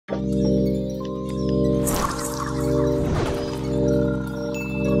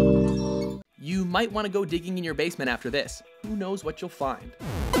might want to go digging in your basement after this. Who knows what you'll find?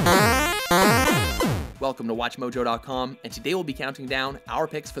 Welcome to WatchMojo.com, and today we'll be counting down our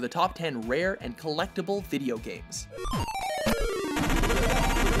picks for the top 10 rare and collectible video games.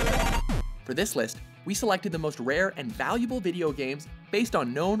 For this list, we selected the most rare and valuable video games based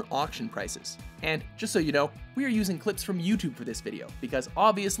on known auction prices. And just so you know, we are using clips from YouTube for this video, because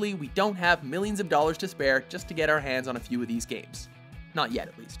obviously we don't have millions of dollars to spare just to get our hands on a few of these games. Not yet,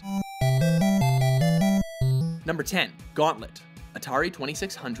 at least. Number 10, Gauntlet, Atari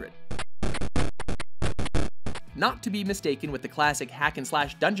 2600. Not to be mistaken with the classic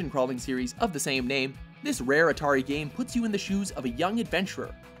hack-and-slash dungeon crawling series of the same name, this rare Atari game puts you in the shoes of a young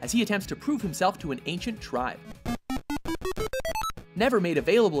adventurer as he attempts to prove himself to an ancient tribe. Never made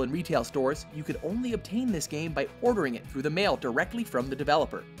available in retail stores, you could only obtain this game by ordering it through the mail directly from the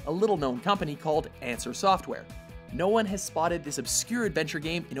developer, a little-known company called Answer Software. No one has spotted this obscure adventure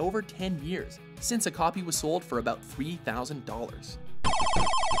game in over 10 years, since a copy was sold for about $3,000.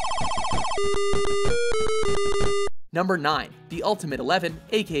 Number 9, The Ultimate 11,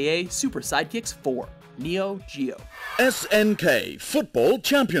 aka Super Sidekicks 4, Neo Geo. SNK Football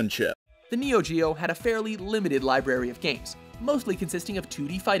Championship. The Neo Geo had a fairly limited library of games, mostly consisting of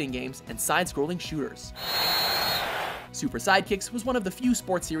 2D fighting games and side-scrolling shooters. Super Sidekicks was one of the few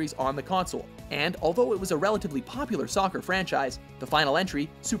sports series on the console, and although it was a relatively popular soccer franchise, the final entry,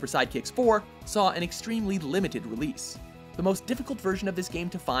 Super Sidekicks 4, saw an extremely limited release. The most difficult version of this game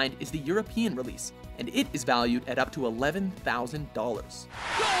to find is the European release, and it is valued at up to $11,000.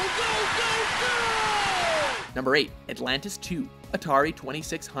 Number 8, Atlantis 2, Atari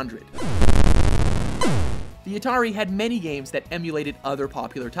 2600. The Atari had many games that emulated other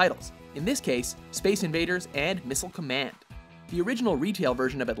popular titles, in this case, Space Invaders and Missile Command. The original retail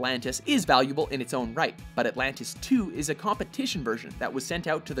version of Atlantis is valuable in its own right, but Atlantis 2 is a competition version that was sent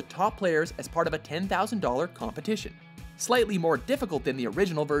out to the top players as part of a $10,000 competition. Slightly more difficult than the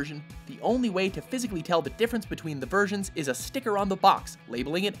original version, the only way to physically tell the difference between the versions is a sticker on the box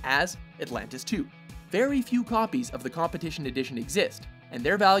labeling it as Atlantis 2. Very few copies of the competition edition exist, and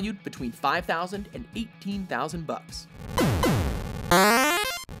they're valued between $5,000 and $18,000.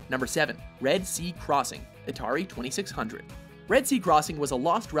 Number 7, Red Sea Crossing, Atari 2600. Red Sea Crossing was a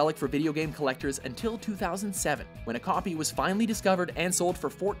lost relic for video game collectors until 2007, when a copy was finally discovered and sold for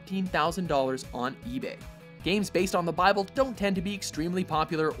 $14,000 on eBay. Games based on the Bible don't tend to be extremely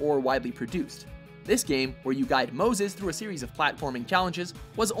popular or widely produced. This game, where you guide Moses through a series of platforming challenges,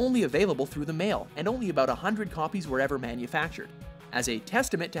 was only available through the mail, and only about 100 copies were ever manufactured. As a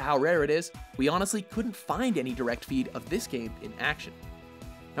testament to how rare it is, we honestly couldn't find any direct feed of this game in action.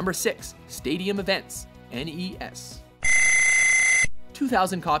 Number 6, Stadium Events, NES.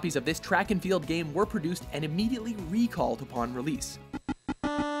 2,000 copies of this track and field game were produced and immediately recalled upon release.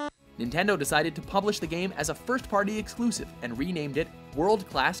 Nintendo decided to publish the game as a first-party exclusive and renamed it World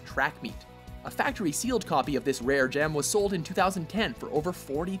Class Track Meet. A factory-sealed copy of this rare gem was sold in 2010 for over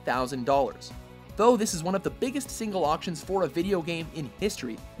 $40,000. Though this is one of the biggest single auctions for a video game in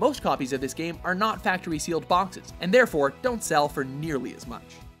history, most copies of this game are not factory-sealed boxes, and therefore don't sell for nearly as much.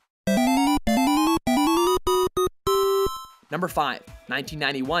 Number 5,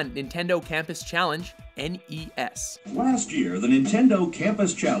 1991 Nintendo Campus Challenge, NES. Last year, the Nintendo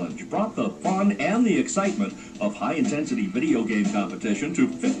Campus Challenge brought the fun and the excitement of high-intensity video game competition to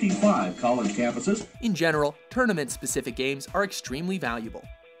 55 college campuses. In general, tournament-specific games are extremely valuable.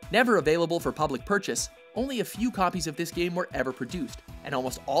 Never available for public purchase, only a few copies of this game were ever produced, and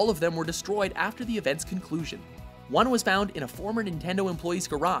almost all of them were destroyed after the event's conclusion. One was found in a former Nintendo employee's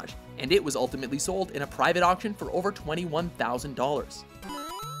garage, and it was ultimately sold in a private auction for over $21,000.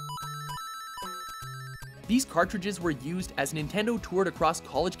 These cartridges were used as Nintendo toured across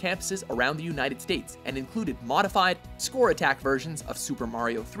college campuses around the United States and included modified, score attack versions of Super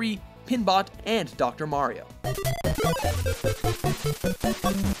Mario 3, Pinbot, and Dr. Mario.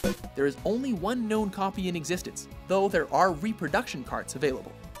 There is only one known copy in existence, though there are reproduction carts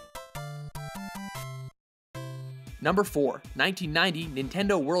available. Number 4, 1990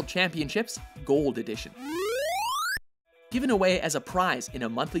 Nintendo World Championships, Gold Edition. Given away as a prize in a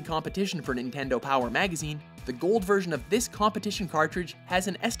monthly competition for Nintendo Power magazine, the gold version of this competition cartridge has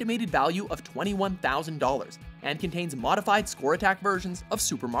an estimated value of $21,000 and contains modified score attack versions of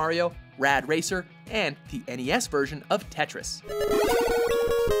Super Mario, Rad Racer, and the NES version of Tetris.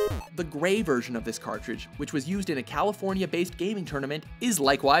 The gray version of this cartridge, which was used in a California-based gaming tournament, is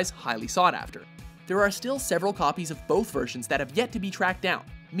likewise highly sought after. There are still several copies of both versions that have yet to be tracked down,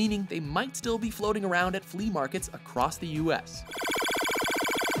 meaning they might still be floating around at flea markets across the US.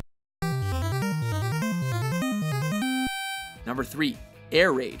 Number 3,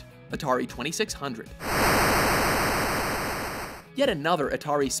 Air Raid, Atari 2600. Yet another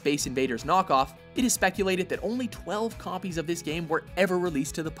Atari Space Invaders knockoff, it is speculated that only 12 copies of this game were ever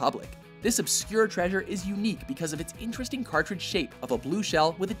released to the public. This obscure treasure is unique because of its interesting cartridge shape of a blue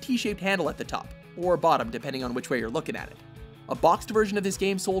shell with a T-shaped handle at the top, or bottom depending on which way you're looking at it. A boxed version of this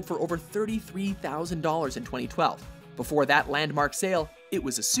game sold for over $33,000 in 2012. Before that landmark sale, it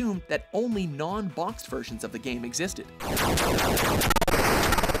was assumed that only non-boxed versions of the game existed.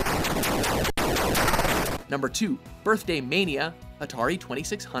 Number 2, Birthday Mania, Atari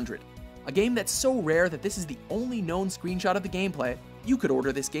 2600. A game that's so rare that this is the only known screenshot of the gameplay. You could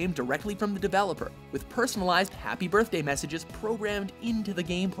order this game directly from the developer, with personalized happy birthday messages programmed into the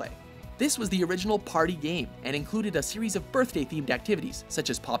gameplay. This was the original party game, and included a series of birthday-themed activities, such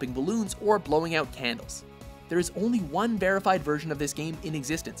as popping balloons or blowing out candles. There is only one verified version of this game in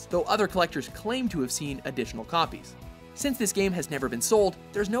existence, though other collectors claim to have seen additional copies. Since this game has never been sold,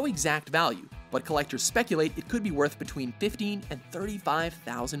 there's no exact value, but collectors speculate it could be worth between $15,000 and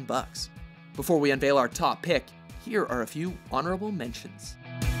 $35,000. Before we unveil our top pick, here are a few honorable mentions.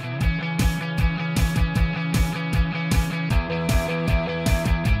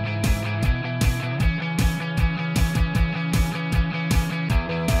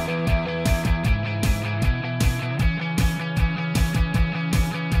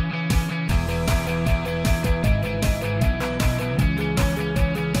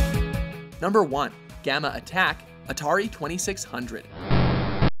 Number 1, Gamma Attack, Atari 2600.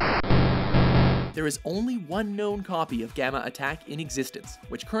 There is only one known copy of Gamma Attack in existence,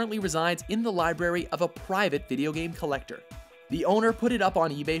 which currently resides in the library of a private video game collector. The owner put it up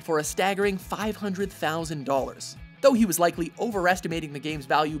on eBay for a staggering $500,000. Though he was likely overestimating the game's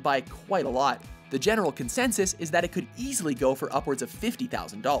value by quite a lot, the general consensus is that it could easily go for upwards of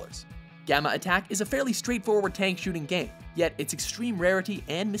 $50,000. Gamma Attack is a fairly straightforward tank shooting game, yet its extreme rarity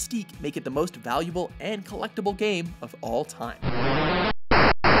and mystique make it the most valuable and collectible game of all time.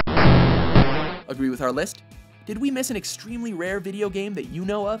 Agree with our list? Did we miss an extremely rare video game that you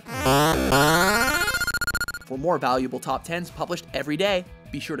know of? For more valuable top 10s published every day,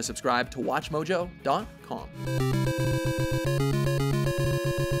 be sure to subscribe to WatchMojo.com.